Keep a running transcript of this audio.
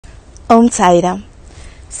ఓం సాయిరామ్.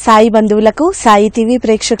 సాయి బంధువులకు, సాయి టీవీ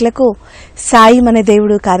ప్రేక్షకులకు సాయి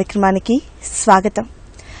మనదేవుడు కార్యక్రమానికి స్వాగతం.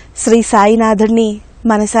 శ్రీ సాయినాథుడిని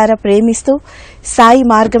మనసారా ప్రేమిస్తూ సాయి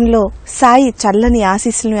మార్గంలో సాయి చల్లని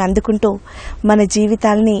ఆశీస్సులను అందుకుంటూ మన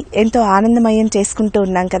జీవితాలని ఎంతో ఆనందమయం చేసుకుంటూ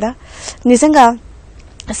ఉన్నాం కదా. నిజంగా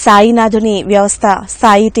సాయినాథుని వ్యవస్థ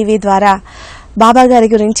సాయి టీవీ ద్వారా బాబా గారి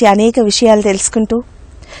గురించి అనేక విషయాలు తెలుసుకుంటూ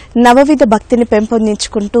నవవిధ భక్తిని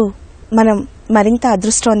పెంపొందించుకుంటూ మనం మరింత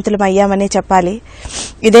అదృష్టవంతులం అయ్యామనే చెప్పాలి.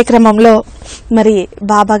 ఇదే క్రమంలో మరి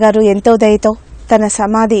బాబా గారు ఎంతో దయతో తన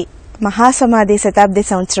సమాధి మహాసమాధి శతాబ్ది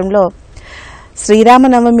సంవత్సరంలో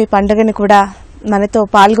శ్రీరామనవమి పండుగను కూడా మనతో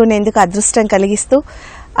పాల్గొనేందుకు అదృష్టం కలిగిస్తూ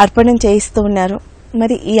అర్పణం చేయిస్తూ ఉన్నారు.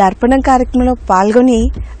 మరి ఈ అర్పణం కార్యక్రమంలో పాల్గొని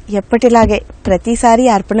ఎప్పటిలాగే ప్రతిసారి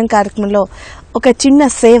అర్పణం కార్యక్రమంలో ఒక చిన్న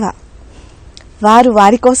సేవ,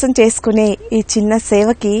 వారి కోసం చేసుకునే ఈ చిన్న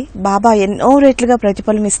సేవకి బాబా ఎన్నో రెట్లుగా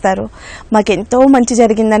ప్రతిఫలం ఇస్తారు. మాకెంతో మంచి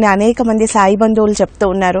జరిగిందని అనేక మంది సాయి బంధువులు చెప్తూ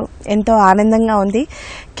ఉన్నారు. ఎంతో ఆనందంగా ఉంది.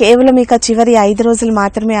 కేవలం ఇక చివరి 5 రోజులు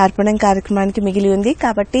మాత్రమే అర్పణం కార్యక్రమానికి మిగిలి ఉంది.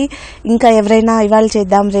 కాబట్టి ఇంకా ఎవరైనా ఇవాళ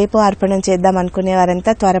చేద్దాం, రేపు అర్పణం చేద్దాం అనుకునే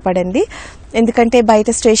వారంతా త్వరపడండి. ఎందుకంటే బయట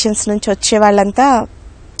స్టేషన్స్ నుంచి వచ్చే వాళ్ళంతా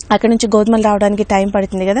అక్కడ నుంచి గోధుమలు రావడానికి టైం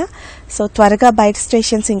పడుతుంది కదా. సో త్వరగా బయట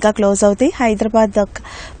స్టేషన్స్ ఇంకా క్లోజ్ అవుతాయి. హైదరాబాద్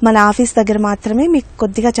మన ఆఫీస్ దగ్గర మాత్రమే మీకు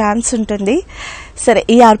కొద్దిగా ఛాన్స్ ఉంటుంది. సరే,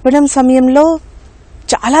 ఈ అర్పణం సమయంలో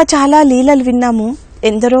చాలా చాలా లీలలు విన్నాము.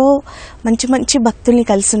 ఎందరో మంచి మంచి భక్తుల్ని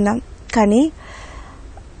కలిసున్నాం. కానీ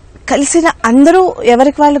కలిసిన అందరూ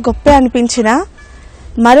ఎవరికి వాళ్ళు గొప్పే అనిపించినా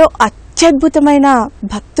మరో అత్యద్భుతమైన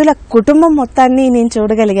భక్తుల కుటుంబం మొత్తాన్ని నేను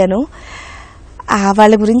చూడగలిగాను.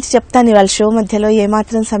 వాళ్ళ గురించి చెప్తాను ఇవాళ షో మధ్యలో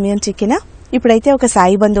ఏమాత్రం సమయం చిక్కినా. ఇప్పుడైతే ఒక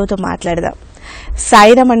సాయి బంధువుతో మాట్లాడదాం.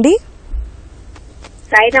 సాయిరామ్ అండి.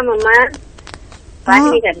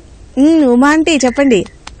 ఉమా ఆంటీ చెప్పండి.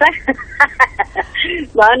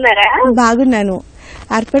 బాగున్నారా? బాగున్నాను.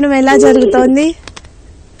 అర్పణం ఎలా జరుగుతోంది?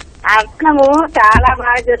 అర్పణము చాలా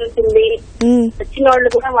బాగా జరుగుతుంది. వచ్చిన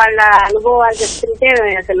వాళ్ళు కూడా వాళ్ళ అనుభవాలు చెప్తుంటే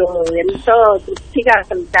అసలు ఎంతో తృప్తిగా,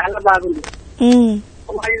 అసలు చాలా బాగుంది.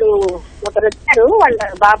 వాళ్ళు ఒకరు వచ్చారు వాళ్ళ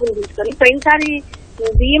బాబుని తీసుకొని. పోయినసారి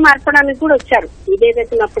బియ్యం అర్పడానికి కూడా వచ్చారు, ఇదే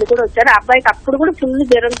తెచ్చినప్పుడు కూడా వచ్చారు. అబ్బాయికి అప్పుడు కూడా ఫుల్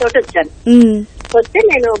జ్వరంతో వచ్చారు. వస్తే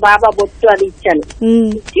నేను బాబా బొట్టు అది ఇచ్చాను.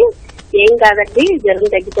 ఇచ్చి ఏం కాదండి జ్వరం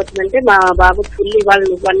తగ్గిపోతుందంటే మా బాబు ఫుల్ ఇవాళ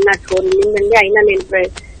 104 నిందండి, అయినా నేను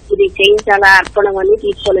ఇది చేయించాలా అర్పణం అని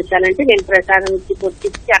తీసుకొని వచ్చానంటే నేను ప్రసాదం ఇచ్చి బొట్టు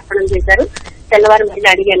ఇచ్చి అర్పణం చేశారు. తెల్లవారు మళ్ళీ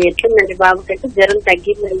అడిగాను ఎట్లుందండి బాబుకి, జ్వరం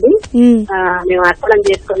తగ్గిందండి. మేము అర్పణం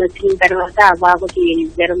చేసుకొని వచ్చిన తర్వాత ఆ బాబుకి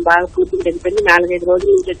జ్వరం బాగా పూర్తిగా తగ్గిపోయింది. 4-5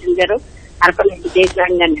 రోజుల నుంచి వచ్చిన జ్వరం అర్పణం చేసి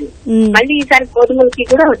రాగానే మళ్ళీ ఈసారి గోధుమలకి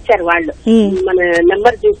కూడా వచ్చారు వాళ్ళు. మన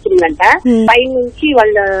నెంబర్ చూస్తుందంట. పై నుంచి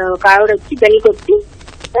వాళ్ళ ఒక ఆవిడ వచ్చి బెల్కొచ్చి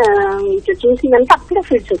చూసిందంట. అప్పుడే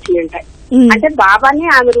ఫిట్స్ వచ్చిందంట. అంటే బాబానే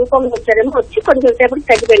ఆమె రూపంలో వచ్చారేమో, వచ్చి కొంచెం సేపటికి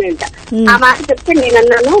తగ్గిపోయినంట. ఆ మాట చెప్తే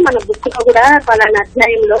నేనన్నాను మన బుక్ లో కూడా పలానా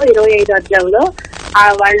అధ్యాయంలో 25వ అధ్యాయంలో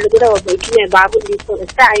వాళ్ళు కూడా ఇట్లనే బాబుని తీసుకొని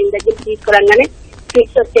వస్తే ఆయన దగ్గరికి తీసుకురాగానే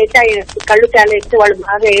ఫిట్స్ వచ్చేసి ఆయన కళ్ళు చాలేస్తే వాళ్ళు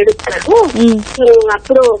బాగా ఏడుస్తారు.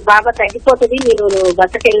 అప్పుడు బాబా తగ్గిపోతుంది, మీరు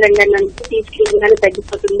బసకి వెళ్ళండి అని తీసుకెళ్ళగానే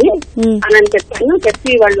తగ్గిపోతుంది అని చెప్పాను.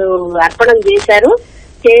 చెప్పి వాళ్ళు అర్పణం చేశారు.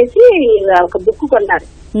 చేసి ఒక బుక్ కొన్నారు,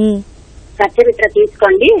 సచరిత్ర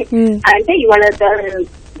తీసుకోండి అంటే ఇవాళ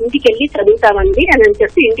ఇంటికి వెళ్ళి చదువుతామండి అని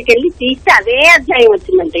చెప్పి ఇంటికి వెళ్ళి తీస్తే అదే అధ్యాయం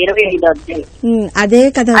వచ్చిందంట, 25వ అధ్యాయం. అదే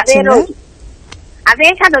రోజు అదే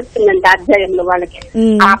కథ వచ్చిందంట అధ్యాయంలో వాళ్ళకి.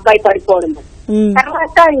 ఆ అబ్బాయి పడిపోవడం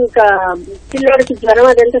తర్వాత ఇంకా పిల్లడికి జ్వరం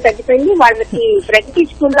అదంతా తగ్గిపోయింది. వాళ్ళకి ప్రతి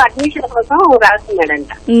స్కూల్లో అడ్మిషన్ కోసం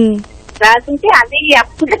రాస్తున్నాడంట. రాసింటే అది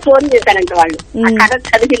అప్పుడే ఫోన్ చేశారంట వాళ్ళు. ఆ కథ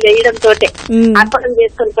చదివి వేయడంతో అర్పణం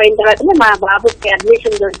చేసుకొని పోయిన తర్వాత మా బాబుకి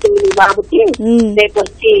అడ్మిషన్ దొరికింది, మీ బాబుకి రేపు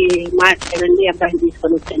వచ్చి మాట్లాడండి అబ్బాయిని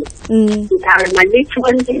తీసుకొని వచ్చాను. ఆవిడ మళ్ళీ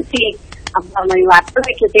ఫోన్ చేసి అబ్బా మేము అర్పణం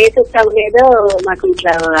ఇట్లా చేసి వచ్చాము లేదో, మాకు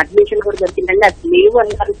ఇట్లా అడ్మిషన్ కూడా దొరికిందండి, అసలు లేవు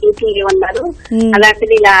అన్నారు, సీట్లు లేవన్నారు.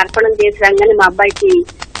 అలాంటిది ఇలా అర్పణం చేసి రాగానే మా అబ్బాయికి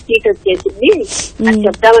సీట్ వచ్చేసింది అది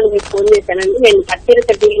చెప్తామని మీకు ఫోన్ చేశానండి. నేను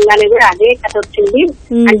సత్యరిత దిగంగానే కూడా అదే కథ వచ్చింది.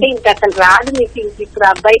 అంటే ఇంకా అసలు రాదు మీకు ఇప్పుడు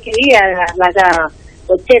అబ్బాయికి అలాగా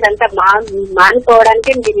వచ్చేదంతా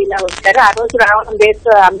మానుకోవడానికే మీరు ఇలా వచ్చారు. ఆ రోజు రావడం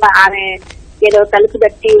వేస్తూ అమ్మ ఆమె ఏదో తలుపు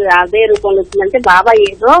కట్టి అదే రూపంలో వచ్చిందంటే బాబా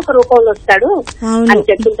ఏదో ఒక రూపంలో వస్తాడు అని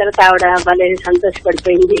చెప్పిన తర్వాత ఆవిడ భలే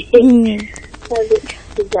సంతోషపడిపోయింది. అది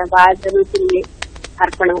బాగా జరుగుతుంది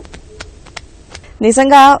అర్పణం.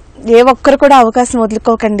 నిజంగా ఏ ఒక్కరు కూడా అవకాశం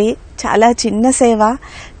వదులుకోకండి. చాలా చిన్న సేవ,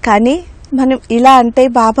 కానీ మనం ఇలా అంటే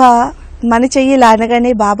బాబా మన చెయ్యి ఇలా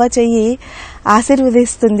అనగానే బాబా చెయ్యి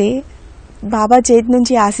ఆశీర్వదిస్తుంది. బాబా చేతి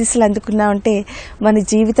నుంచి ఆశీస్సులు అందుకున్నామంటే మన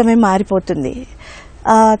జీవితమే మారిపోతుంది.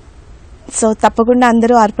 సో తప్పకుండా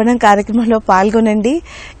అందరూ అర్పణం కార్యక్రమంలో పాల్గొనండి.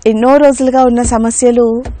 ఎన్నో రోజులుగా ఉన్న సమస్యలు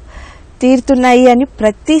తీరుతున్నాయి అని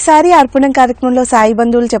ప్రతిసారి అర్పణం కార్యక్రమంలో సాయి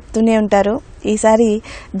బంధువులు చెప్తూనే ఉంటారు. ఈసారి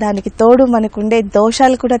దానికి తోడు మనకుండే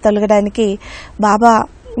దోషాలు కూడా తొలగడానికి బాబా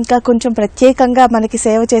ఇంకా కొంచెం ప్రత్యేకంగా మనకి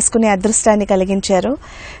సేవ చేసుకునే అదృష్టాన్ని కలిగించారు.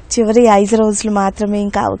 చివరి 5 రోజులు మాత్రమే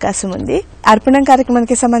ఇంకా అవకాశం ఉంది. అర్పణం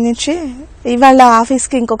కార్యక్రమానికి సంబంధించి ఇవాళ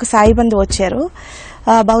ఆఫీస్కి ఇంకొక సాయి బంధు వచ్చారు.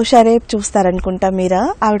 బహుశా రేపు చూస్తారనుకుంటా. మీరా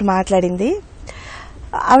ఆవిడ మాట్లాడింది.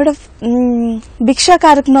 ఆవిడ భిక్షా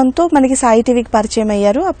కార్యక్రమంతో మనకి సాయి టీవీకి పరిచయం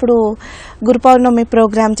అయ్యారు. అప్పుడు గురు పౌర్ణమి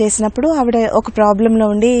ప్రోగ్రామ్ చేసినప్పుడు ఆవిడ ఒక ప్రాబ్లంలో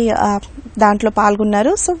ఉండి దాంట్లో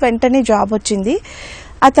పాల్గొన్నారు. సో వెంటనే జాబ్ వచ్చింది.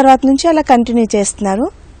 ఆ తర్వాత నుంచి అలా కంటిన్యూ చేస్తున్నారు.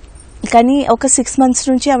 కానీ ఒక 6 months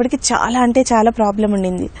నుంచి ఆవిడకి చాలా అంటే చాలా ప్రాబ్లం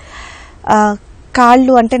ఉండింది.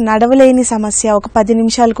 కాళ్ళు అంటే నడవలేని సమస్య, ఒక 10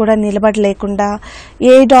 నిమిషాలు కూడా నిలబడలేకుండా,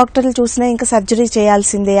 ఏ డాక్టర్లు చూసినా ఇంకా సర్జరీ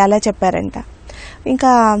చేయాల్సిందే అలా చెప్పారంట.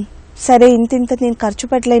 ఇంకా సరే ఇంత నేను ఖర్చు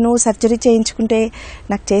పెట్టలేను, సర్జరీ చేయించుకుంటే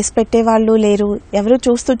నాకు చేసి పెట్టేవాళ్ళు లేరు, ఎవరు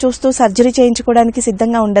చూస్తూ సర్జరీ చేయించుకోవడానికి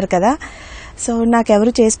సిద్ధంగా ఉండరు కదా. సో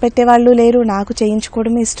నాకెవరు చేసి పెట్టేవాళ్ళు లేరు, నాకు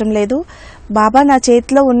చేయించుకోవడం ఇష్టం లేదు. బాబా నా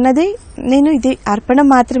చేతిలో ఉన్నది, నేను ఇది అర్పణం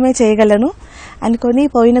మాత్రమే చేయగలను అనుకొని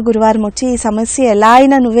పోయిన గురువారం వచ్చి ఈ సమస్య ఎలా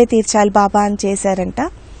అయినా నువ్వే తీర్చాలి బాబా అని చేశారంట.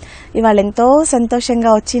 ఇవాళ ఎంతో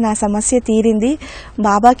సంతోషంగా వచ్చి నా సమస్య తీరింది,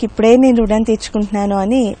 బాబాకి ఇప్పుడే నేను రుణం తీర్చుకుంటున్నాను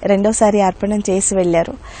అని రెండోసారి అర్పణం చేసి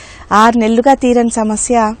వెళ్లారు. 6 నెలలుగా తీరని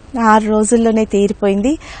సమస్య 6 రోజుల్లోనే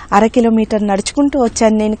తీరిపోయింది. 1/2 కిలోమీటర్ నడుచుకుంటూ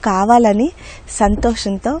వచ్చాను నేను కావాలని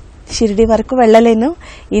సంతోషంతో. షిరిడి వరకు వెళ్ళలేను,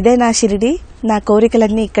 ఇదే నా షిరిడి, నా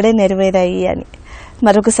కోరికలన్నీ ఇక్కడే నెరవేరాయి అని.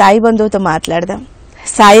 మరొక సాయి బంధువుతో మాట్లాడదాం.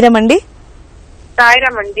 సాయిరామ్ అండి.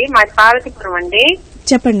 సాయిరామ్ అండి, మాది పార్వతీపురం అండి.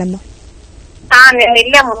 చెప్పండి అమ్మా. నేను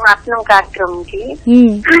వెళ్ళాము అర్పణం కార్యక్రమంకి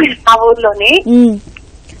మా ఊర్లోని.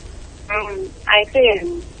 అయితే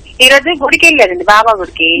ఈ రోజు గుడికి వెళ్ళారండి, బాబా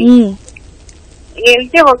గుడికి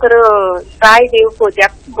వెళ్తే ఒకరు సాయి దేవి పూజ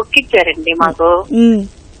బుక్ ఇచ్చారండి మాకు.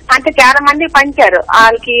 అంటే చాలా మంది పంచారు,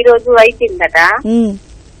 వాళ్ళకి ఈ రోజు అయిపోయిందట,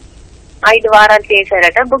 5 వారాలు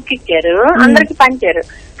చేశారట, బుక్ ఇచ్చారు, అందరికి పంచారు.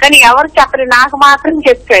 కానీ ఎవరు చెప్పలేదు, నాకు మాత్రం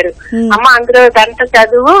చెప్పారు, అమ్మ అందులో గంట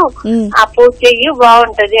చదువు, ఆ పూజ చెయ్యి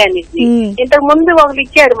బాగుంటది అనేసి. ఇంతకు ముందు ఒకరు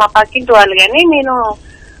ఇచ్చారు మా పక్కింటి వాళ్ళు, కానీ నేను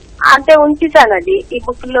అంటే ఉంచాను, అది ఈ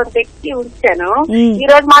బుక్ లో పెట్టి ఉంచాను. ఈ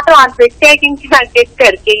రోజు మాత్రం వాళ్ళు ప్రత్యేకించి నాకు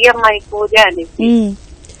చెప్పారు, చెయ్యమ్మా ఈ పూజ అనేసి.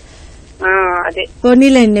 అదే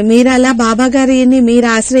పోనీలేండి, మీరు అలా బాబా గారిని మీరు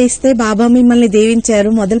ఆశ్రయిస్తే బాబా మిమ్మల్ని దీవించారు,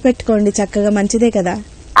 మొదలు పెట్టుకోండి చక్కగా, మంచిదే కదా.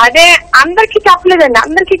 అదే అందరికి చెప్పలేదండి,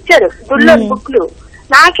 అందరికి ఇచ్చారు గుళ్ళో బుక్లు,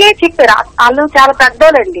 నాకే చెప్పారు. వాళ్ళు చాలా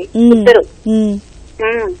పెద్దోళ్ళండి ఇద్దరు,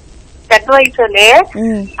 పెద్ద వయసులే.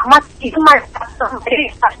 అమ్మ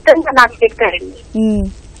కష్టంగా నాకు చెప్పారండి.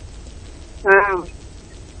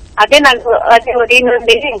 అదే నాకు అదే ఉదయం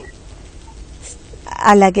నుండి.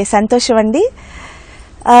 అలాగే సంతోషం అండి.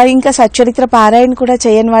 ఇంకా సచ్చరిత్ర పారాయణ కూడా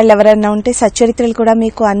చేయని వాళ్ళు ఎవరైనా ఉంటే సచ్చరిత్రలు కూడా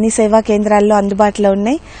మీకు అన్ని సేవా కేంద్రాల్లో అందుబాటులో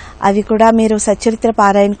ఉన్నాయి, అవి కూడా మీరు సచ్చరిత్ర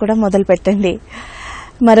పారాయణ కూడా మొదలు పెట్టండి.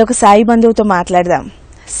 మరొక సాయి బంధువుతో మాట్లాడదాం.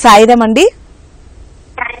 సాయిరామ్ అండి.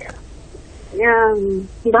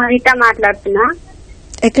 భావిత మాట్లాడుతున్నా.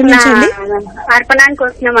 ఎక్కడి నుంచి అండి? అర్పణానికి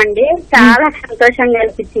వస్తున్నామండి, చాలా సంతోషంగా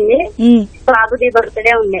అనిపించింది. బాబుది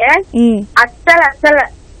బర్త్డే ఉండే,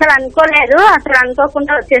 అస్సలు అనుకోలేదు, అసలు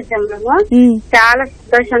అనుకోకుండా వచ్చేసాం మేము. చాలా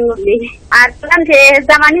సంతోషంగా ఉంది. అర్పణం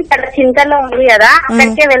చేద్దామని పెద్ద చింతలో ఉంది కదా,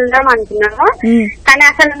 అక్కడికే వెళ్దాం అనుకున్నాము. కానీ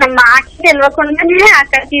అసలు మాకు తెలియకుండానే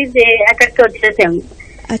అక్కడికి వచ్చేసాము.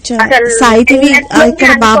 సాయి టీవీ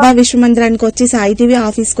ఇక్కడ బాబా విశ్వమందిరానికి వచ్చి సాయి టీవీ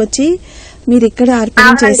ఆఫీస్ కి వచ్చి మీరు ఇక్కడ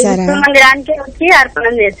అర్పణం చేశారా? విశ్వమందిరానికి వచ్చి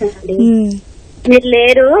అర్పణం చేశానండి. మీరు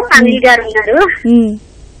లేరు, అనిల్ గారు ఉన్నారు.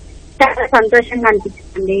 చాలా సంతోషంగా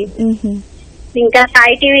అనిపిస్తుంది. ఇంకా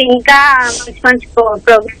సాయి టీవీ ఇంకా మంచి మంచి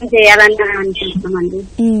ప్రోగ్రామ్ చేయాలని అనుకుంటున్నామండి.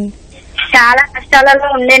 చాలా కష్టాలలో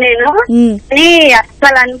ఉండే నేను, కానీ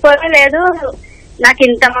అసలు అనుకోలేదు నాకు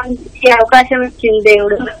ఇంత మంచి అవకాశం ఇచ్చింది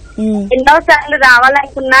దేవుడు. ఎన్నోసార్లు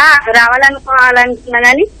రావాలనుకోవాలనుకున్నా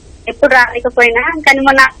గానీ ఎప్పుడు రాలేకపోయినా, కానీ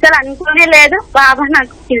మొన్న అసలు అనుకోనే లేదు, బాబా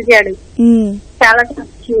నాకు పిలిచాడు. చాలా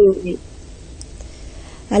సంతోషంగా.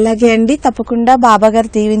 అలాగే అండి, తప్పకుండా బాబా గారు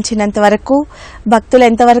దీవించినంత వరకు భక్తులు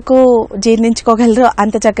ఎంతవరకు జీర్ణించుకోగలరో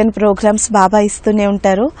అంత చక్కని ప్రోగ్రామ్స్ బాబా ఇస్తూనే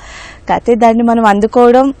ఉంటారు. కాకపోతే దాన్ని మనం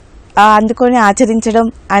అందుకొని ఆచరించడం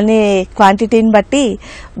అనే క్వాంటిటీని బట్టి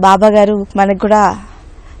బాబా గారు మనకు కూడా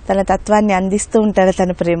తన తత్వాన్ని అందిస్తూ ఉంటారు,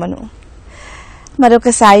 తన ప్రేమను. మరొక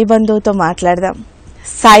సాయి బంధువుతో మాట్లాడదాం.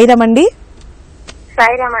 సాయిరామ్ అండి.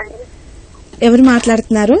 సాయిరామ్ అండి. ఎవరు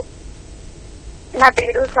మాట్లాడుతున్నారు? నా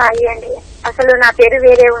పేరు సాయి అండి. అసలు నా పేరు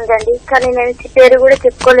వేరే ఉందండి, కానీ నేను పేరు కూడా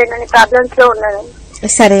చెప్పుకోలేనని ప్రాబ్లమ్స్ లో ఉన్నాను.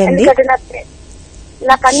 సరే అండి.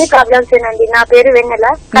 నాకు అన్ని ప్రాబ్లమ్స్ ఏనండి. నా పేరు వెన్నెల,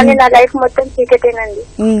 కానీ నా లైఫ్ మొత్తం చీకటేనండి.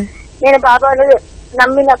 నేను బాబాను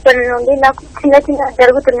నమ్మినప్పటి నుండి నాకు చిన్న చిన్న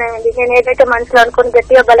జరుగుతున్నాయండి. నేను ఏదైతే మనసులో అనుకుని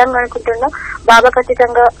గట్టిగా బలంగా అనుకుంటున్నా బాబా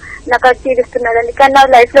ఖచ్చితంగా నాకు అది తీరుస్తున్నాడండి. కానీ నా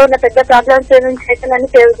లైఫ్ లో ఉన్న పెద్ద ప్రాబ్లమ్స్ నుంచి అయితే నన్ను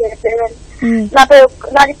సేవ్ చేయట్లేదండి.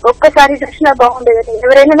 నాకు ఒక్కసారి చూసినా బాగుండేదండి.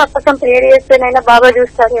 ఎవరైనా నా కోసం ప్రేయర్ చేస్తేనైనా బాబా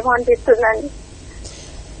చూస్తారేమో అనిపిస్తుందండి.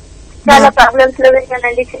 చాలా ప్రాబ్లమ్స్ లో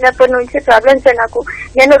వెళ్ళానండి. చిన్నప్పటి నుంచి ప్రాబ్లమ్స్ నాకు.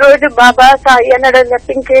 నేను రోజు బాబా సాయి అనడం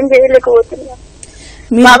తప్ప ఇంకేం చేయలేకపోతున్నా.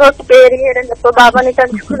 బాబాకి పేరు చేయడం తప్ప బాబాని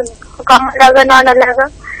తలుచుకోవడం ఒక అమ్మలాగా నాన్నలాగా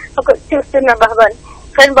ఒక చూస్తున్నా బాబాని.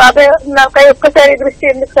 కానీ బాబా నాకై ఒక్కసారి దృష్టి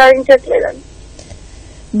ఎందుకు సాధించట్లేదండి.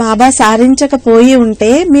 బాబా సారించకపోయి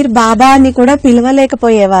ఉంటే మీరు బాబా అని కూడా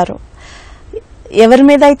పిలవలేకపోయేవారు. ఎవరి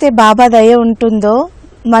మీద అయితే బాబా దయ ఉంటుందో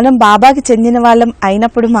మనం బాబాకి చెందిన వాళ్ళం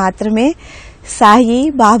అయినప్పుడు మాత్రమే సాయి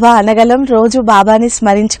బాబా అనగలం, రోజు బాబాని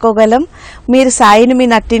స్మరించుకోగలం. మీరు సాయిని మీ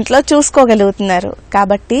నట్టింట్లో చూసుకోగలుగుతున్నారు.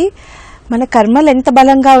 కాబట్టి మన కర్మలు ఎంత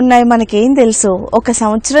బలంగా ఉన్నాయో మనకేం తెలుసు. ఒక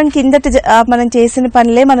సంవత్సరం కిందట మనం చేసిన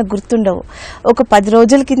పనులే మనకు గుర్తుండవు. ఒక 10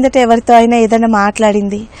 రోజుల కిందట ఎవరితో అయినా ఏదైనా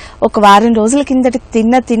మాట్లాడింది, ఒక వారం రోజుల కిందట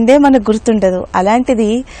తిన్న తిండే మనకు గుర్తుండదు. అలాంటిది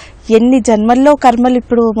ఎన్ని జన్మల్లో కర్మలు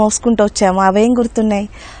ఇప్పుడు మోసుకుంటూ వచ్చాము, అవేం గుర్తున్నాయి?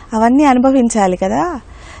 అవన్నీ అనుభవించాలి కదా.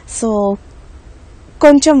 సో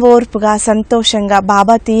కొంచెం ఓర్పుగా, సంతోషంగా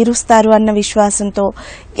బాబా తీరుస్తారు అన్న విశ్వాసంతో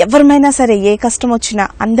ఎవరిమైనా సరే ఏ కష్టం వచ్చినా,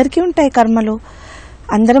 అందరికీ ఉంటాయి కర్మలు,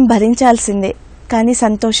 అందరం భరించాల్సిందే. కానీ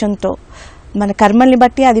సంతోషంతో మన కర్మల్ని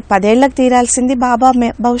బట్టి అది 10 ఏళ్లకు తీరాల్సింది బాబా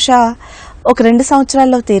బహుశా ఒక 2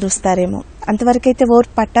 సంవత్సరాల్లో తీరుస్తారేమో. అంతవరకైతే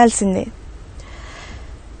ఓర్పు పట్టాల్సిందే.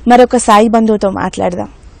 మరొక సాయి బంధువుతో మాట్లాడదాం.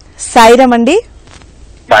 సాయిరామ్ అండి.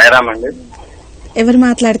 ఎవరు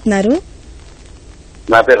మాట్లాడుతున్నారు?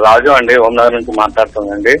 నా పేరు రాజు అండి, ఓంనగర్ నుంచి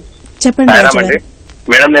మాట్లాడుతున్నానండి. చెప్పండి అండి.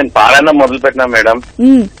 మేడం నేను పారాయణం మొదలు పెట్టినా మేడం.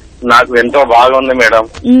 నాకు ఎంతో బాగుంది మేడం.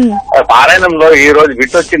 పారాయణంలో ఈ రోజు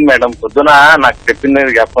బిట్ వచ్చింది మేడం. పొద్దున నాకు చెప్పింది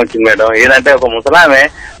జ్ఞాపకం వచ్చింది మేడం. ఏదంటే ఒక ముసలామె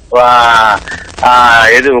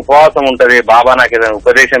ఏది ఉపవాసం ఉంటది, బాబా నాకు ఏదైనా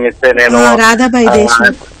ఉపదేశం ఇస్తే నేను రాధా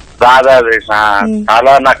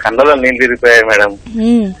చాలా నా కళ్ళలో నీళ్ళు తిరిగిపోయాయి మేడం.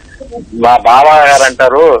 మా బాబా గారు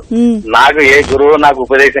అంటారు, నాకు ఏ గురువు నాకు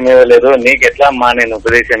ఉపదేశం ఇవ్వలేదు, నీకు ఎట్లా అమ్మా నేను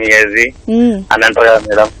ఉపదేశం ఇయ్యేది అని అంటారు కదా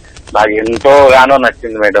మేడం. నాకు ఎంతోగానో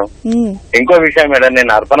నచ్చింది మేడం. ఇంకో విషయం మేడం,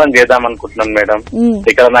 నేను అర్పణం చేద్దాం అనుకుంటున్నాను మేడం.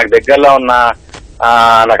 ఇక్కడ నాకు దగ్గరలో ఉన్న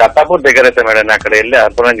నాకు అత్తాపూర్ దగ్గర అయితే మేడం, నేను అక్కడ వెళ్ళి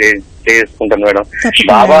అర్పణం చేసుకుంటాను మేడం.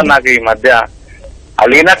 బాబా నాకు ఈ మధ్య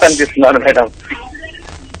అలీనట్టు అనిపిస్తున్నాను మేడం.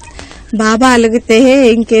 బాబా అలిగితే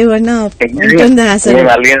ఇంకేమన్నా ఉంటుందా అసలు?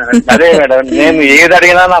 అదే మేడం, నేను ఏది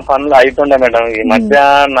అడిగినా నా పనులు అవుతుండే మేడం. ఈ మధ్య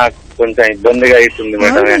నాకు కొంచెం ఇబ్బందిగా అవుతుంది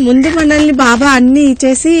మేడం. ముందు మనల్ని బాబా అన్ని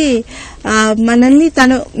ఇచ్చేసి మనల్ని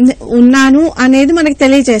తను ఉన్నాను అనేది మనకి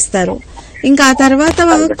తెలియజేస్తారు. ఇంకా ఆ తర్వాత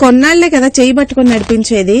కొన్నాళ్లే కదా చేయి పట్టుకుని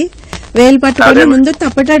నడిపించేది. వేలు పట్టుకుని ముందు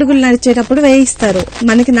తప్పటడుగులు నడిచేటప్పుడు వేయిస్తారు.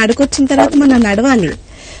 మనకి నడుకొచ్చిన తర్వాత మనం నడవాలి.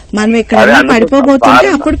 మనం ఎక్కడైనా పడిపోబోతుంటే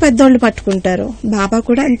అప్పుడు పెద్దోళ్ళు పట్టుకుంటారు. బాబా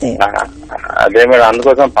కూడా అంతే. అదే మేడం,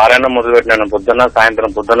 అందుకోసం పారాయణం మొదలు పెట్టినాను. పొద్దున్న సాయంత్రం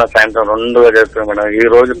 2గా చేస్తున్నాను మేడం. ఈ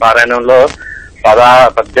రోజు పారాయణంలో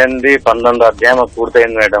 18, 19 అధ్యాయం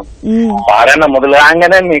పూర్తయింది మేడం. పారాయణం మొదలు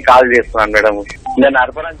కాగానే మీకు కాల్ చేస్తున్నాను మేడం. నేను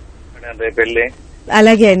అర్పణం రేపు వెళ్ళి.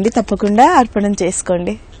 అలాగే అండి, తప్పకుండా అర్పణం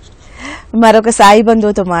చేసుకోండి. మరొక సాయి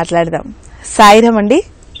బంధువుతో మాట్లాడదాం. సాయిరామ్ అండి.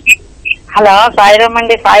 హలో, సాయిరామ్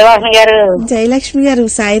అండి. సాయివాసన్ గారు. జయలక్ష్మి గారు.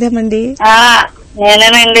 సాయిరామ్ అండి.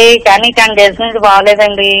 నేనేనండి, కానీ 10 డేస్ నుంచి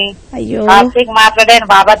బాగోలేదండి. అయ్యో, లాస్ట్ మాట్లాడాను,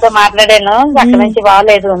 బాబాతో మాట్లాడాను. అక్కడి నుంచి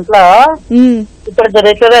బాగోలేదు ఇంట్లో. ఇప్పుడు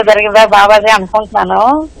జరిగిందా బాబాదే అనుకుంటున్నాను.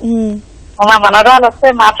 మా మనరాలు వస్తే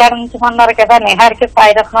మాట్లాడించుకున్నారు కదా, నిహారికి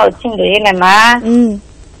సాయిరత్నం వచ్చింది నిన్న.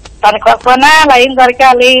 తన కోసమైనా లైన్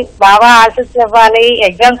దొరకాలి, బాబా ఆశీస్సులు ఇవ్వాలి.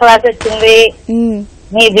 ఎగ్జామ్స్ రాసి వచ్చింది,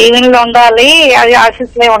 మీ దీవెనలో ఉండాలి, అది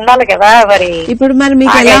ఆశీస్సులే ఉండాలి కదా. మరి ఇప్పుడు మరి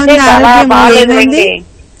మీకు ఎలా ఉంది? చాలా బాగాలేదండి.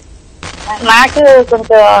 నాకు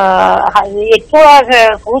కొంచెం ఎక్కువ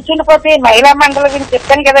కూర్చుండిపోతే మహిళా మండలి గురించి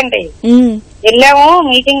చెప్పాను కదండి. వెళ్ళాము,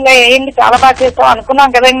 మీటింగ్ లో ఏంటి చాలా బాగా చేస్తాం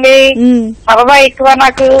అనుకున్నాం కదండి. సరదా ఎక్కువ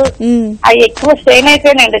నాకు. అవి ఎక్కువ స్ట్రెయిన్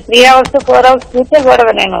అయిపోయానండి. 3 hours 4 hours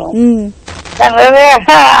కూర్చోకూడదు నేను.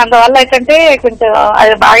 అందువల్ల ఏంటంటే కొంచెం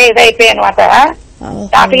అది బాగా ఇదైపోయాయి అనమాట.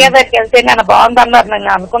 తాతయ్య దగ్గరికి వెళ్తే నేను బాగుందన్నారు. నేను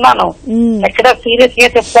అనుకున్నాను ఎక్కడ సీరియస్ గా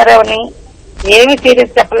చెప్తారో అని. ఏమి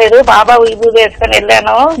సీరియస్ చెప్పలేదు. బాబా ఈదూరు వేసుకుని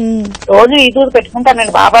వెళ్ళాను. రోజు ఈదూరు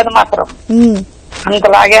పెట్టుకుంటానండి బాబాది మాత్రం.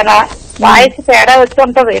 అంతలాగేనా వాయిస్ తేడా వచ్చి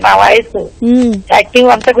ఉంటది. నా వాయిస్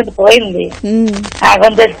యాక్టివ్ అంతా కొంచెం పోయింది.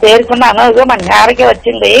 కొంచెం చేరుకున్నాను. ఇగో మన నిహారికే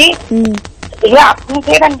వచ్చింది. ఇక అర్థం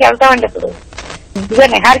చేయడానికి వెళ్తామండి. ఇప్పుడు ఇక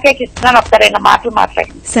నిహారికేకి ఇస్తున్నాను. ఒకసారి 2 మాటలు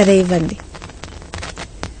మాట్లాడి. సరే, ఇవ్వండి.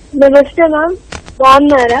 నమస్తే మ్యామ్,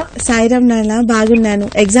 బాగున్నారా? సాయిరామ్ నాన్న, బాగున్నాను.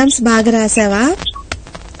 ఎగ్జామ్స్ బాగా రాసావా?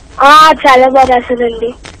 చాలా బాగా రాసానండి.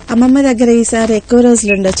 అమ్మమ్మ దగ్గర ఈసారి ఎక్కువ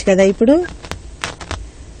రోజులు ఉండొచ్చు కదా ఇప్పుడు?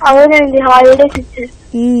 అవునండి, హాలిడేస్ ఇచ్చారు.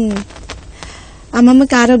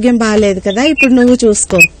 అమ్మమ్మకి ఆరోగ్యం బాగాలేదు కదా, ఇప్పుడు నువ్వు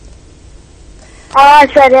చూసుకో.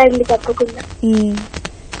 సరే అండి, తప్పకుండా.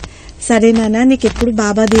 సరే నాన్న, నీకు ఎప్పుడు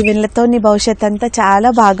బాబా దీవెనలతో నీ భవిష్యత్ అంతా చాలా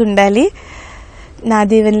బాగుండాలి. నా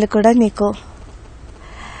దీవెనలు కూడా నీకు.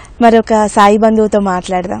 మరొక సాయి బంధువుతో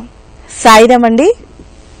మాట్లాడదాం. సాయిరామ్ అండి.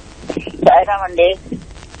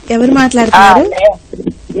 ఎవరు మాట్లాడుతున్నారు?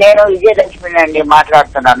 నేను విజయలక్ష్మి అండి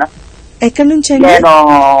మాట్లాడుతున్నాను. ఎక్కడి నుంచి అండి? నేను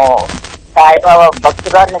సాయిబాబా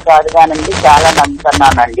భక్తురాన్ని కాదు కానండి, చాలా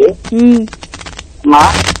నమ్ముతున్నానండి.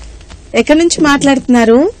 ఎక్కడి నుంచి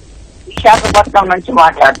మాట్లాడుతున్నారు? విశాఖపట్నం నుంచి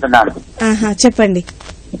మాట్లాడుతున్నాను. చెప్పండి.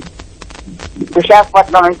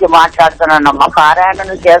 విశాఖపట్నం నుంచి మాట్లాడుతున్నానమ్మా.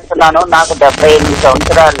 పారాయణను చేస్తున్నాను. నాకు 78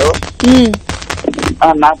 సంవత్సరాలు.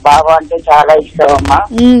 నాకు బాబా అంటే చాలా ఇష్టం అమ్మా.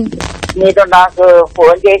 మీరు నాకు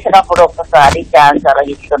ఫోన్ చేసినప్పుడు ఒకసారి ఛాన్స్ అలా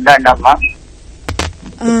ఇస్తుండండి అమ్మా.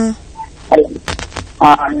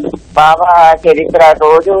 బాబా చరిత్ర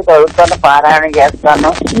రోజు చదువుతాను, పారాయణ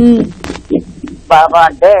చేస్తాను. బాబా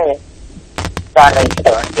అంటే చాలా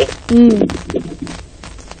ఇష్టం అండి.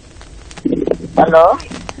 హలో.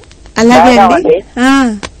 అలాగే అండి.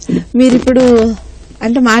 మీరు ఇప్పుడు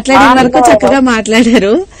అంటే మాట్లాడే వరకు చక్కగా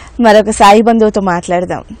మాట్లాడారు. మరొక సాయి బంధువుతో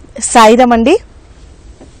మాట్లాడదాం. సాయిరామ్ అండి.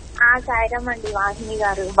 సాయిరామ్ అండి. వాహిని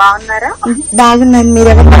గారు బాగున్నారా? బాగున్నాను. మీరు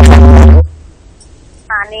ఎవరు మాట్లాడుతున్నారు?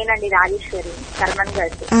 నేనండి, రాజేశ్వరి, కర్మన్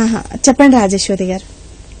గారు. చెప్పండి రాజేశ్వరి గారు.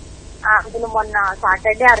 అందులో మొన్న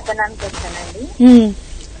సాటర్డే అర్పణానికి వచ్చానండి.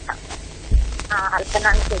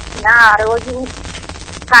 అర్పణానికి వచ్చిన ఆ రోజు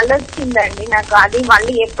కళ్ళు వచ్చిందండి నాకు. అది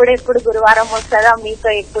మళ్ళీ ఎప్పుడెప్పుడు గురువారం వస్తుందా, మీతో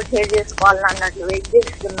ఎప్పుడు షేర్ చేసుకోవాలని అన్నట్లు వెయిట్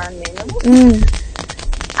చేస్తున్నాను నేను.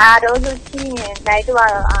 ఆ రోజు వచ్చి నైట్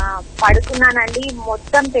పడుకున్నానండి.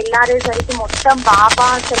 మొత్తం తెల్లారేసరికి మొత్తం బాబా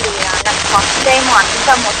అసలు నాకు ఫస్ట్ టైం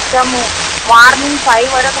అంతా మొత్తము మార్నింగ్ 5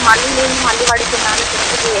 వరకు మళ్ళీ నేను మళ్ళీ పడుకున్నాను.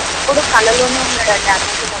 ఎప్పుడు కళలోనే ఉన్నాడండి.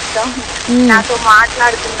 అన్నట్టు మొత్తం నాతో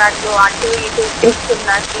మాట్లాడుతున్నట్లు, అటు ఇటు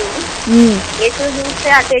చూస్తున్నట్లు, ఎటు చూస్తే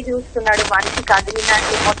అటే చూస్తున్నాడు. మనిషి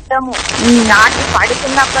కదిలినట్టు మొత్తము రాత్రి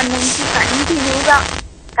పడుకున్నప్పటి నుంచి కంటిన్యూగా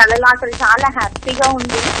కళలు అసలు చాలా హ్యాపీగా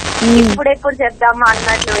ఉంది. ఎప్పుడెప్పుడు చెప్దామా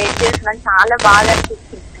అన్నట్లు వెయిట్ చేస్తున్నాను. చాలా బాగా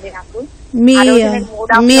అనిపిస్తుంది నాకు.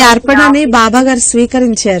 మీ అర్పణని బాబా గారు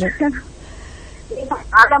స్వీకరించారు.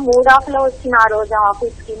 చాలా మూడ్ ఆఫ్ లో వచ్చిన ఆ రోజు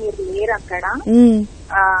ఆఫీస్ కి. మీరు లేరు అక్కడ.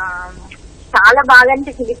 చాలా బాగా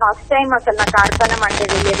అనిపించింది. ఫస్ట్ టైం అసలు నాకు అర్పణ అంటే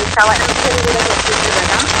తెలియదు. శ్రవణ మంజరి కూడా చెప్పింది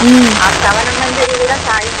కదా, ఆ శ్రవణ మంజరి కూడా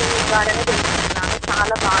సాయి టీవీ ద్వారానే తెలుసుకున్నాను.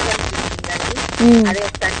 చాలా బాగా అనిపించిందండి. అదే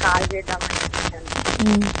ఒకసారి కాల్ చేద్దామని.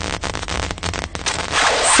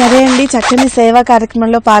 సరే అండి, చక్కని సేవా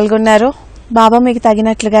కార్యక్రమంలో పాల్గొన్నారు. బాబా మీకు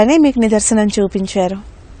తగినట్లుగానే మీకు నిదర్శనం చూపించారు.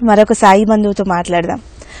 మరొక సాయి బంధువుతో మాట్లాడదాం.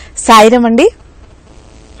 సాయిరామ్ అండి.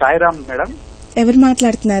 సాయిరామ్ మేడం. ఎవరు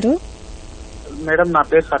మాట్లాడుతున్నారు? మేడం నా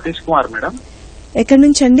పేరు సతీష్ కుమార్ మేడం. ఎక్కడి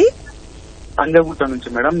నుంచి అండి? పంజగుట్ట నుంచి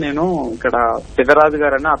మేడం. నేను ఇక్కడ పెద్దరాజు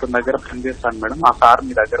గారు అని అతని దగ్గర పనిచేస్తాను మేడం. ఆ సార్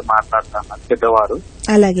మీ దగ్గర మాట్లాడతాను, పెద్దవారు.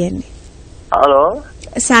 అలాగే అండి. హలో.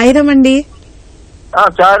 సాయిరామ్ అండి.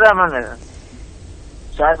 సాయిరామ్ అండి.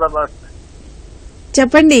 సాయిబాబా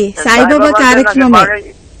చెప్పండి. సాయిబాబా కార్యక్రమం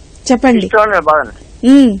చెప్పండి.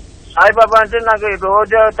 సాయిబాబా అంటే నాకు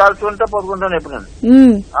రోజు తలుచుకుంటే పడుకుంటాను. ఎప్పుడు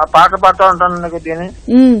ఆ పాట పాడుతూ ఉంటాను నాకు దీని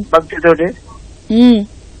భక్తితోటి.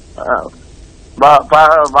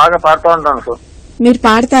 బాగా పాడుతూ ఉంటాను. మీరు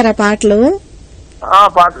పాడతారా పాటలు?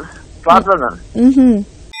 పాడుతున్నాను.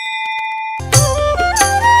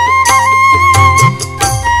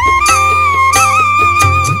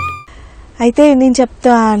 అయితే నేను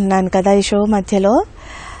చెప్తా అన్నాను కదా ఈ షో మధ్యలో,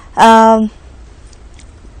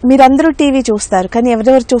 మీరందరూ టీవీ చూస్తారు కానీ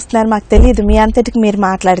ఎవరెవరు చూస్తున్నారు మాకు తెలియదు. మీ అంతటికి మీరు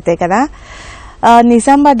మాట్లాడితే కదా.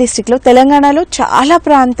 నిజామాబాద్ డిస్టిక్లో, తెలంగాణలో చాలా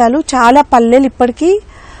ప్రాంతాలు, చాలా పల్లెలు ఇప్పటికీ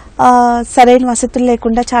సరైన వసతులు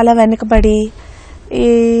లేకుండా చాలా వెనుకబడి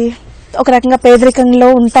ఒక రకంగా పేదరికంలో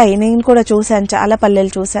ఉంటాయి. నేను కూడా చూశాను, చాలా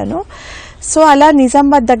పల్లెలు చూశాను. సో అలా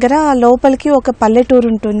నిజామాబాద్ దగ్గర లోపలికి ఒక పల్లెటూరు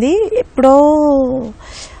ఉంటుంది. ఎప్పుడో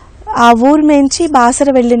ఆ ఊరు మేంచి బాసర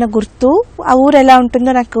వెళ్ళిన గుర్తు. ఆ ఊరు ఎలా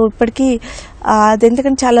ఉంటుందో నాకు ఇప్పటికీ అది,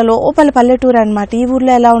 ఎందుకంటే చాలా లోపల పల్లెటూరు అనమాట. ఈ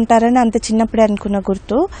ఊర్లో ఎలా ఉంటారని అంత చిన్నప్పుడే అనుకున్న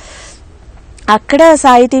గుర్తు. అక్కడ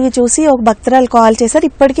సాయి టీవీ చూసి ఒక భక్తురాలు కాల్ చేశారు.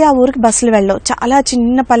 ఇప్పటికీ ఆ ఊరికి బస్సులు వెళ్ళవు, చాలా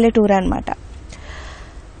చిన్న పల్లెటూరు అనమాట.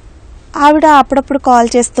 ఆవిడ అప్పుడప్పుడు కాల్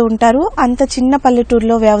చేస్తూ ఉంటారు. అంత చిన్న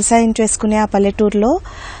పల్లెటూరులో వ్యవసాయం చేసుకునే ఆ పల్లెటూరులో,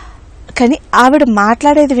 కానీ ఆవిడ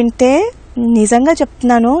మాట్లాడేది వింటే నిజంగా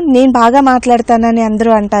చెప్తున్నాను, నేను బాగా మాట్లాడతానని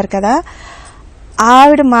అందరూ అంటారు కదా,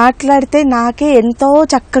 ఆవిడ మాట్లాడితే నాకే ఎంతో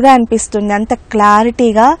చక్కగా అనిపిస్తుంది. అంత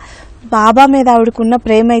క్లారిటీగా బాబా మీద ఆవిడకున్న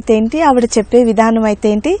ప్రేమ అయితే ఏంటి, ఆవిడ చెప్పే విధానం అయితే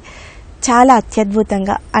ఏంటి, చాలా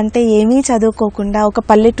అత్యద్భుతంగా, అంటే ఏమీ చదువుకోకుండా ఒక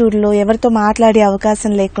పల్లెటూరులో ఎవరితో మాట్లాడే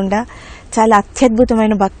అవకాశం లేకుండా చాలా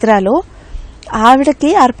అత్యద్భుతమైన భక్తురాలు. ఆవిడకి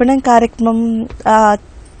అర్పణం కార్యక్రమం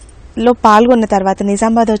లో పాల్గొన్న తర్వాత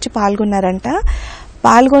నిజామాబాద్ వచ్చి పాల్గొన్నారంట.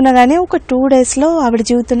 పాల్గొనగానే ఒక 2 daysలో ఆవిడ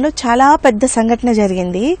జీవితంలో చాలా పెద్ద సంఘటన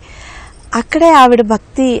జరిగింది. అక్కడే ఆవిడ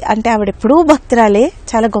భక్తి, అంటే ఆవిడ ఎప్పుడూ భక్తురాలే,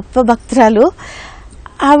 చాలా గొప్ప భక్తురాలు.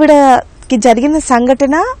 ఆవిడకి జరిగిన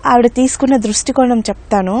సంఘటన, ఆవిడ తీసుకున్న దృష్టికోణం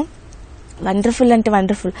చెప్తాను. వండర్ఫుల్ అంటే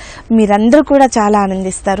వండర్ఫుల్. మీరందరూ కూడా చాలా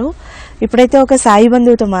ఆనందిస్తారు. ఇప్పుడైతే ఒక సాయి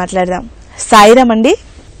బంధువుతో మాట్లాడదాం. సాయిరామ్ అండి.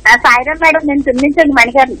 సాయిరామ్ మేడం, నేను తుమ్మించండి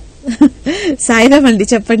మణిగారిని. సాయిరామ్ అండి,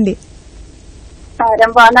 చెప్పండి.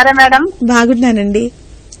 సాయిరామ్, బాగున్నారా మేడం? బాగున్నానండి.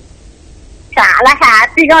 చాలా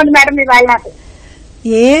హ్యాపీగా ఉంది మేడం ఇవాళ నాకు.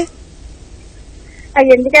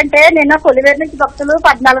 ఎందుకంటే నిన్న కొలివేరు నుంచి భక్తులు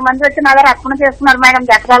 14 మంది వచ్చి నా దగ్గర అర్పణ చేస్తున్నారు మేడం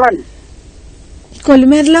దసరాలో.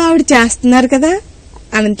 కొలిమేరలో ఆవిడ చేస్తున్నారు కదా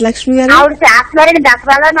అనంతలక్ష్మి గారు? ఆవిడ చేస్తున్నారండి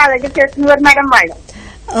దసరాలో నా దగ్గర చేస్తున్నారు మేడం వాళ్ళు.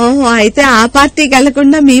 ఓహో, అయితే ఆ పార్టీకి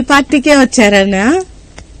వెళ్లకుండా మీ పార్టీకే వచ్చారనా?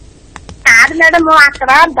 కాదు మేడం,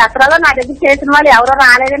 అక్కడ దసరాలో నా దగ్గర చేసిన వాళ్ళు ఎవరో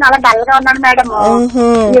రాలేదని అలా డల్ గా ఉన్నాడు మేడం.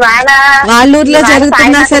 ఇవాళ వాళ్ళ ఊర్లో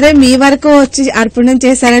జరుగుతున్నా సరే మీ వరకు వచ్చి అర్పణం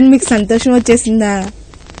చేశారని మీకు సంతోషం వచ్చేసిందా?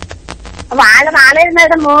 వాళ్ళు రాలేదు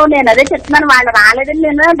మేడం, నేను అదే చెప్తున్నాను, వాళ్ళు రాలేదని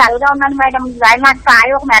నేను డల్ గా ఉన్నాను మేడం. ఇవాళ నాకు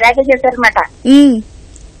సాయి ఒక మెరాగే చేశారన్నమాట.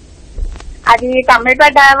 అది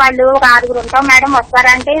తమ్మిడిపేట వాళ్ళు 6 ఉంటాం మేడం,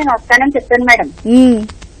 వస్తారంటే నేను వస్తానని చెప్పాను మేడం.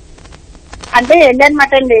 అంటే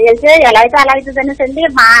వెళ్ళానమాట అండి. వెళ్తే ఎలా అయితే అలా అవుతుంది అనేసి అండి,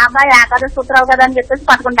 మా అబ్బాయి ఏకాదశి సూత్రావు కదా అని చెప్పేసి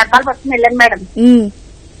 11 డబ్బాలు పట్టుకుని వెళ్ళాను మేడం.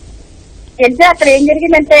 వెళ్తే అక్కడ ఏం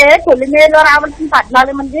జరిగిందంటే కొల్లిమేరలో రావాల్సిన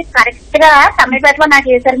 14 మంది కరెక్ట్ గా తమ్మిడిపేటలో నాకు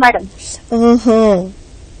వేశారు మేడం.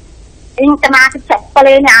 ఇంకా నాకు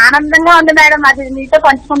చెప్పలేని ఆనందంగా ఉంది మేడం. అది మీతో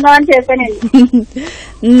పంచుకుందామని చేశానండి.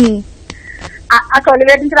 ఆ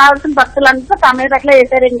కొలివేరు నుంచి రావాల్సిన భక్తులంతా తమిళపట్ల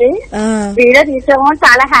వేశారండి. వీడియో తీసాము,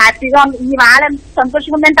 చాలా హ్యాపీగా ఉంది. ఇవాళ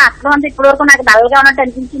సంతోషంగా ఉందంటే అక్కడ ఉంది. ఇప్పటి వరకు నాకు డల్గా ఉన్నట్టు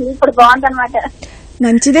అనిపించింది, ఇప్పుడు బాగుంది అనమాట.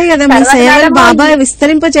 మంచిదే కదా, మీ సేవలు బాబా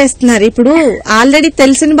విస్తరింప చేస్తున్నారు. ఇప్పుడు ఆల్రెడీ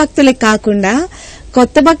తెలిసిన భక్తులకి కాకుండా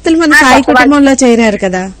కొత్త భక్తులు మన సాయి కుటుంబంలో చేరారు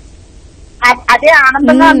కదా, అదే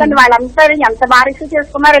ఆనందంగా ఉందండి. వాళ్ళంతా ఎంత బాగా రిసీవ్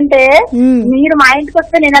చేసుకున్నారంటే, మీరు మా ఇంటికి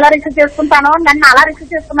వస్తే నేను ఎలా రిసీవ్ చేసుకుంటానో నన్ను అలా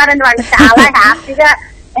రిసీవ్ చేసుకున్నారండి వాళ్ళు. చాలా హ్యాపీగా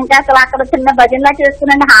ఇంకా అసలు అక్కడ చిన్న భజనలా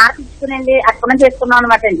చేసుకునండి, హారతి ఇచ్చుకునండి అర్పణం చేసుకున్నాం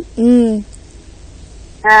అనమాట అండి.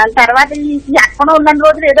 తర్వాత ఈ అర్పణం ఉన్న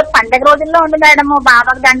రోజులు ఏదో పండగ రోజుల్లో ఉంది మేడం.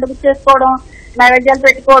 బాబాకి దండకు చేసుకోవడం, నైవేద్యాలు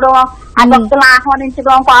పెట్టుకోవడం, ఆ భక్తులను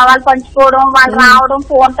ఆహ్వానించడం, పావాలు పంచుకోవడం, వాళ్ళు రావడం,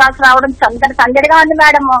 ఫోన్ కాల్స్ రావడం, సందడిగా ఉంది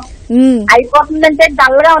మేడం. అయిపోతుందంటే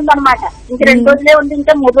డల్ గా ఉంది అనమాట. ఇంక 2 రోజులే ఉంది,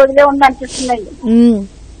 ఇంకా 3 రోజులే ఉంది అనిపిస్తుందండి.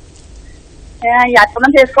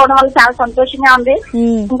 అర్పణం చేసుకోవడం వల్ల చాలా సంతోషంగా ఉంది.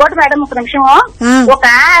 ఇంకోటి మేడం, ఒక నిమిషం, ఒక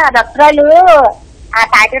దసరాలు ఆ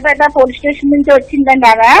కాకినాడ పోలీస్ స్టేషన్ నుంచి వచ్చిందండి.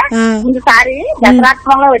 ఆమె ముందుసారి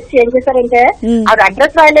దసరాత్మకంలో వచ్చి ఏం చేశారంటే, ఆవిడ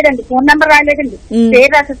అడ్రస్ రాయలేదండి, ఫోన్ నెంబర్ రాయలేదండి,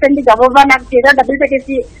 పేరు రాసేసండి. గబోబా నాకు చేదో డబ్బులు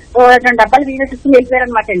పెట్టేసి 2 డబ్బాలు వీడియో తీసుకుని వెళ్ళిపోయారు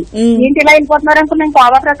అనమాట అండి. ఏంటి ఇలా వెళ్ళిపోతున్నారు అనుకుని నేను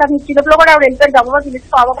కోవా ప్రసాదం ఇచ్చేటప్పుడు కూడా ఆవిడ వెళ్ళిపోయారు. గబోబా పిలిచి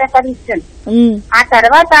కోవా ప్రసాదం ఇచ్చాను. ఆ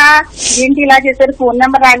తర్వాత ఏంటి ఇలా చేశారు, ఫోన్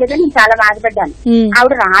నెంబర్ రాయలేదని నేను చాలా బాధపడ్డాను.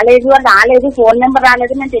 ఆవిడ రాలేదు ఫోన్ నెంబర్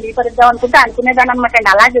రాలేదు, నేను తెలియపరుద్దాం అనుకునేదాన్ని అనమాట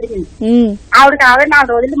అండి. అలా జరిగింది. ఆవిడ కావాలి 4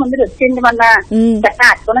 రోజుల ముందు వచ్చింది. మొన్న చక్కగా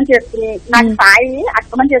అర్పణం చేసుకుని నాకు సాయి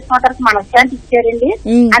అర్పణం చేసుకున్న తర్వాత మనశ్శాంతి ఇచ్చారండి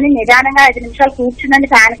అని నిదానంగా 5 నిమిషాలు కూర్చునండి,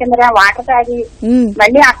 ఫ్యాన్ కింద వాటర్ తాగి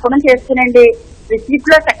మళ్ళీ అర్పణం చేసుకునండి. రిసీప్ట్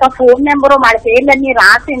లో చక్కగా ఫోన్ నెంబరు వాళ్ళ పేర్లన్నీ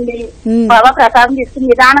రాసిండి బాబా ప్రసాదం తీసుకుని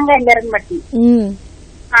నిదానంగా వెళ్ళారనమాట.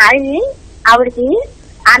 సాయి ఆవిడకి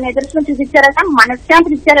ఆ నిదర్శనం చూపించారట,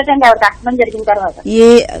 మనశ్శాంతిని ఇచ్చారటండి ఆవిడకి అర్పణం జరిగిన తర్వాత.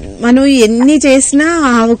 మనం ఎన్ని చేసినా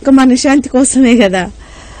ఆ ఒక్క మనశ్శాంతి కోసమే కదా.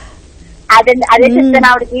 అదే చెప్తాను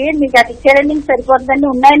ఆవిడకి, మీకు అది ఇచ్చారండి, మీకు సరిపోతుందండి,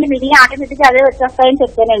 ఉన్నాయండి మీకు ఆటోమేటిక్ అదే వచ్చేస్తాయని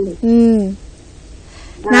చెప్పానండి.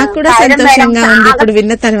 నాకు కూడా సంతోషంగా ఉంది ఇప్పుడు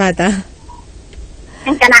విన్న తర్వాత.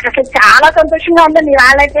 ఇంకా నాకు అసలు చాలా సంతోషంగా ఉందండి.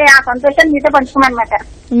 వాళ్ళైతే ఆ సంతోషాన్ని మీతో పంచుకున్నానమాట.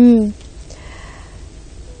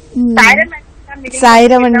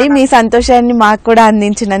 సాయిరామ్ అండి, మీ సంతోషాన్ని మాకు కూడా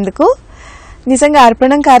అందించినందుకు. నిజంగా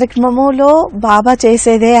అర్పణం కార్యక్రమంలో బాబా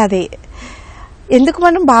చేసేదే అది. ఎందుకు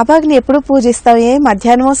మనం బాబాని ఎప్పుడు పూజిస్తాం?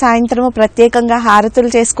 మధ్యాహ్నమో సాయంత్రమో ప్రత్యేకంగా హారతులు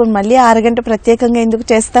చేసుకుని మళ్ళీ 6 గంట ప్రత్యేకంగా ఎందుకు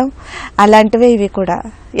చేస్తాం? అలాంటివే ఇవి కూడా.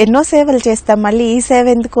 ఎన్నో సేవలు చేస్తాం, మళ్ళీ ఈ సేవ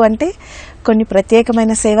ఎందుకు అంటే కొన్ని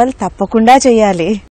ప్రత్యేకమైన సేవలు తప్పకుండా చేయాలి.